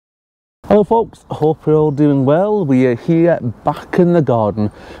Hello folks, hope you're all doing well. We are here back in the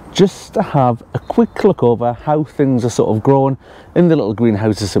garden just to have a quick look over how things are sort of growing in the little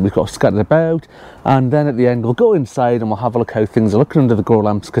greenhouses that we've got scattered about, and then at the end we'll go inside and we'll have a look how things are looking under the grow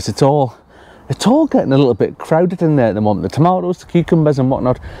lamps, because it's all getting a little bit crowded in there at the moment. The tomatoes, the cucumbers and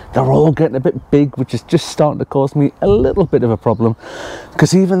whatnot, they're all getting a bit big, which is just starting to cause me a little bit of a problem,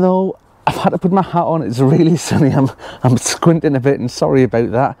 because even though I've had to put my hat on, it's really sunny, I'm squinting a bit and sorry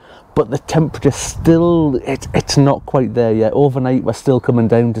about that, but the temperature still, it's not quite there yet. Overnight we're still coming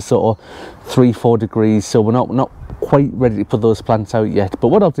down to sort of 3-4 degrees, so we're not quite ready to put those plants out yet. But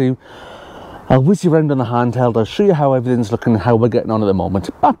what I'll do, I'll whiz you around on the handheld, I'll show you how everything's looking and how we're getting on at the moment.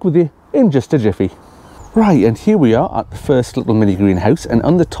 Back with you in just a jiffy. Right, and here we are at the first little mini greenhouse, and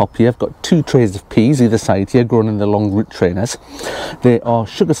on the top here I've got 2 trays of peas either side here, grown in the long root trainers. They are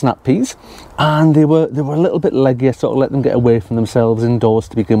sugar snap peas, and they were a little bit leggy. I sort of let them get away from themselves indoors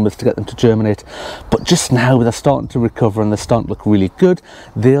to begin with to get them to germinate, but just now they're starting to recover and they're starting to look really good.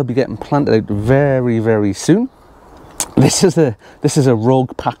 They'll be getting planted out very soon. This is a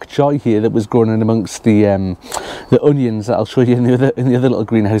rogue pak choi here that was grown in amongst the onions that I'll show you in the other little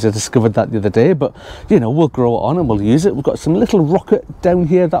greenhouse. I discovered that the other day, but you know, we'll grow it on and we'll use it. We've got some little rocket down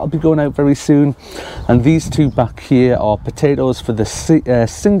here that'll be going out very soon, and these 2 back here are potatoes for the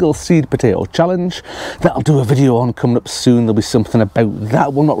single seed potato challenge that I'll do a video on coming up soon. There'll be something about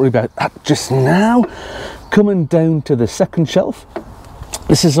that. We'll not worry about that just now. Coming down to the second shelf,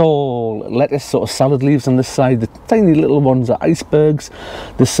 this is all lettuce, sort of salad leaves on this side. The tiny little ones are icebergs.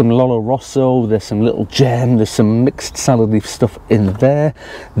 There's some Lolo Rosso, there's some little gem, there's some mixed salad leaf stuff in there.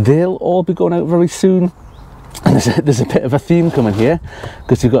 They'll all be going out very soon. And there's a bit of a theme coming here,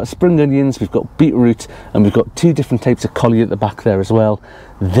 because we've got spring onions, we've got beetroot, and we've got 2 different types of collie at the back there as well.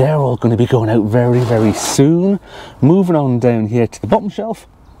 They're all going to be going out very soon. Moving on down here to the bottom shelf.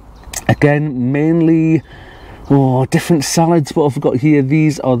 Again, mainly different salads. What I've got here,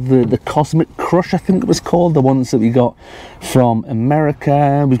 these are the Cosmic Crush, I think it was called, the ones that we got from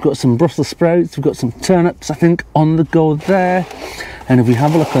America. We've got some Brussels sprouts, we've got some turnips I think on the go there, and if we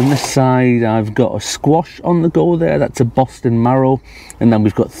have a look on this side, I've got a squash on the go there. That's a Boston marrow, and then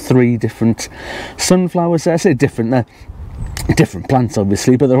we've got 3 different sunflowers there. I say different, they're different plants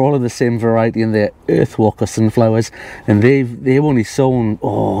obviously, but they're all of the same variety, and they're Earthwalker sunflowers, and they've only sown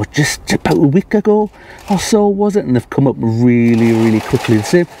just about a week ago or so was it, and they've come up really quickly.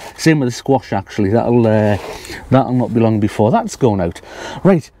 The same with the squash actually. That'll not be long before that's going out.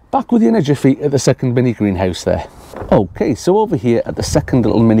 Right, back with you in a jiffy at the second mini greenhouse there. Okay, so over here at the second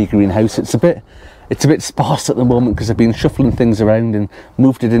little mini greenhouse, it's a bit sparse at the moment because I've been shuffling things around and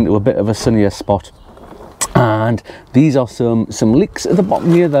moved it into a bit of a sunnier spot. And these are some leeks at the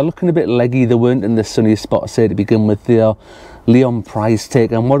bottom here. They're looking a bit leggy. They weren't in the sunniest spot I say to begin with. They are Leon Prize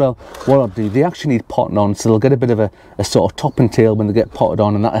take, and what I'll do, they actually need potting on, so they'll get a bit of a sort of top and tail when they get potted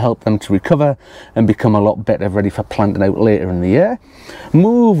on, and that'll help them to recover and become a lot better ready for planting out later in the year.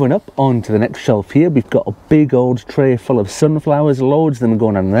 Moving up onto the next shelf here, we've got a big old tray full of sunflowers, loads of them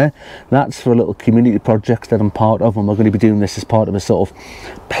going on there. That's for a little community project that I'm part of, and we're going to be doing this as part of a sort of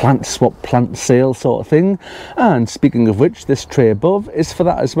plant swap, plant sale sort of thing. And speaking of which, this tray above is for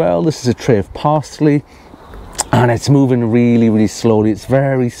that as well. This is a tray of parsley, and it's moving really slowly. It's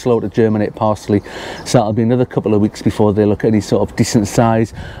very slow to germinate parsley, so that'll be another couple of weeks before they look any sort of decent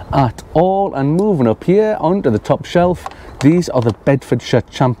size at all. And moving up here onto the top shelf, these are the Bedfordshire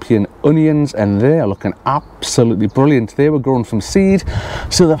Champion onions, and they are looking absolutely brilliant. They were grown from seed,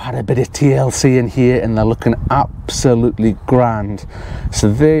 so they've had a bit of TLC in here, and they're looking absolutely grand.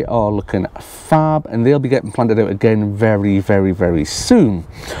 So they are looking fab, and they'll be getting planted out again very soon.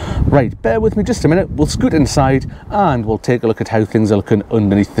 Right, bear with me just a minute. We'll scoot inside and we'll take a look at how things are looking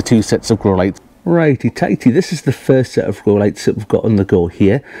underneath the 2 sets of grow lights. Righty tighty, this is the first set of grow lights that we've got on the go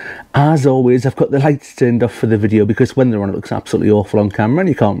here. As always, I've got the lights turned off for the video because when they're on it looks absolutely awful on camera and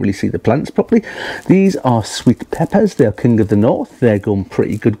you can't really see the plants properly. These are sweet peppers. They're King of the North. They're going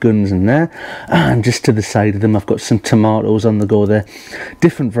pretty good guns in there. And just to the side of them, I've got some tomatoes on the go there.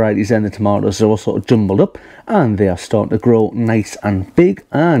 Different varieties there, and the tomatoes are all sort of jumbled up, and they are starting to grow nice and big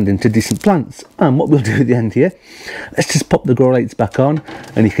and into decent plants. And what we'll do at the end here, let's just pop the grow lights back on,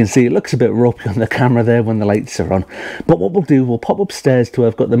 and you can see it looks a bit ropey on the camera there when the lights are on. But what we'll do, we'll pop upstairs to where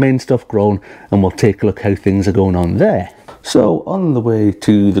I've got the main stuff grown, and we'll take a look how things are going on there. So on the way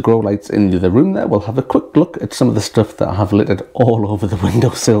to the grow lights in the other room there, we'll have a quick look at some of the stuff that I have littered all over the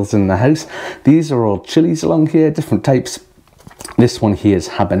windowsills in the house. These are all chilies along here, different types. This one here is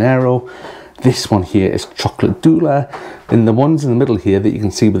habanero. This one here is chocolate doula. And the ones in the middle here that you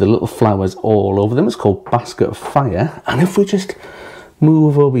can see with the little flowers all over them is called basket of fire. And if we just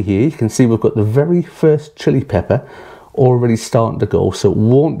move over here, you can see we've got the very first chili pepper already starting to go, so it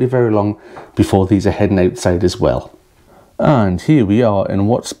won't be very long before these are heading outside as well. And here we are in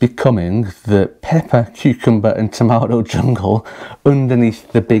what's becoming the pepper, cucumber and tomato jungle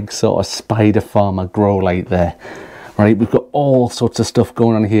underneath the big sort of spider farmer grow light there. Right, we've got all sorts of stuff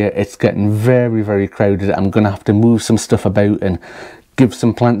going on here. It's getting very, very crowded. I'm going to have to move some stuff about and give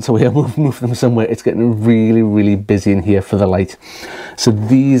some plants away, move them somewhere. It's getting really, really busy in here for the light. So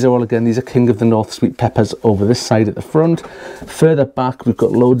these are all, again, these are King of the North sweet peppers over this side at the front. Further back, we've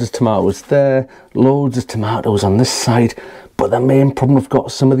got loads of tomatoes there, loads of tomatoes on this side. But the main problem, we've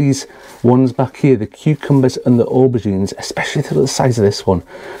got some of these ones back here, the cucumbers and the aubergines, especially to the size of this one,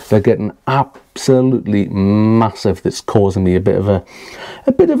 they're getting absolutely massive. That's causing me a bit of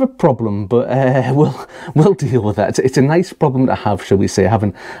a problem, but we'll deal with that. It's a nice problem to have, shall we say,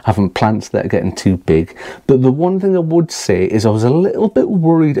 having plants that are getting too big. But the one thing I would say is I was a little bit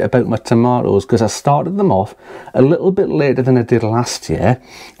worried about my tomatoes because I started them off a little bit later than I did last year,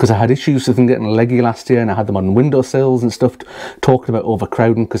 because I had issues with them getting leggy last year, and I had them on windowsills and stuff, talking about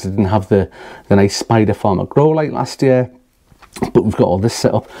overcrowding because I didn't have the nice spider farmer grow light last year. But we've got all this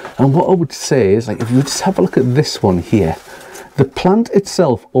set up, and what I would say is, like, if you just have a look at this one here, the plant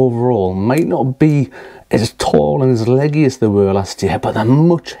itself overall might not be as tall and as leggy as they were last year, but they're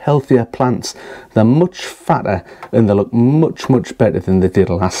much healthier plants. They're much fatter and they look much, much better than they did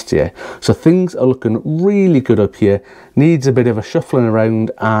last year. So things are looking really good up here. Needs a bit of a shuffling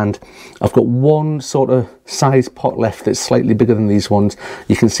around, and I've got one sort of size pot left that's slightly bigger than these ones.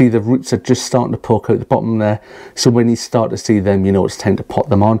 You can see the roots are just starting to poke out the bottom there. So when you start to see them, you know it's time to pot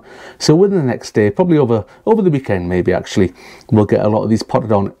them on. So within the next day, probably over the weekend maybe actually, we'll get a lot of these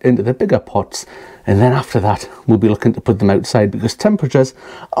potted on into the bigger pots. And then after that, we'll be looking to put them outside because temperatures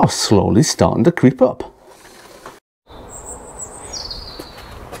are slowly starting to creep up.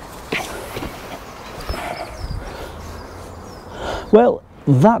 Well,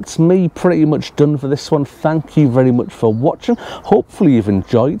 that's me pretty much done for this one. Thank you very much for watching. Hopefully you've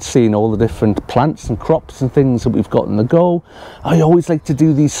enjoyed seeing all the different plants and crops and things that we've got on the go. I always like to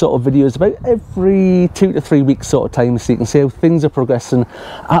do these sort of videos about every 2 to 3 weeks sort of time, so you can see how things are progressing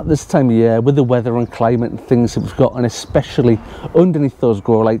at this time of year with the weather and climate and things that we've got, and especially underneath those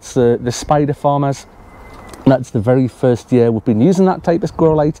grow lights, the spider farmers. That's the very first year we've been using that type of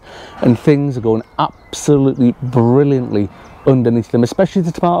grow light, and things are going absolutely brilliantly underneath them, especially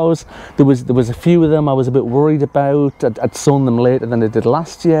the tomatoes. There was a few of them I was a bit worried about. I'd sown them later than I did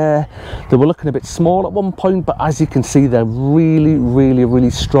last year. They were looking a bit small at one point, but as you can see, they're really, really,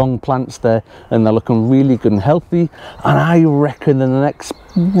 really strong plants there, and they're looking really good and healthy. And I reckon in the next,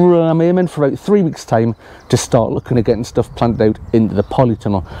 I'm aiming for about 3 weeks time to start looking at getting stuff planted out into the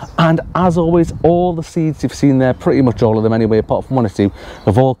polytunnel. And as always, all the seeds you've seen there, pretty much all of them anyway, apart from 1 or 2,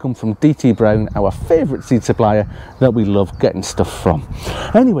 have all come from DT Brown, our favourite seed supplier that we love getting stuff from.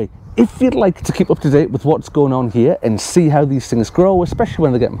 Anyway, if you'd like to keep up to date with what's going on here and see how these things grow, especially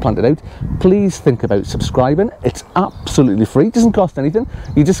when they're getting planted out, please think about subscribing. It's absolutely free, it doesn't cost anything.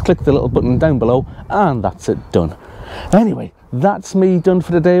 You just click the little button down below and that's it, done. Anyway, that's me done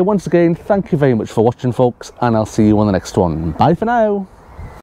for today. Once again, thank you very much for watching, folks, and I'll see you on the next one. Bye for now.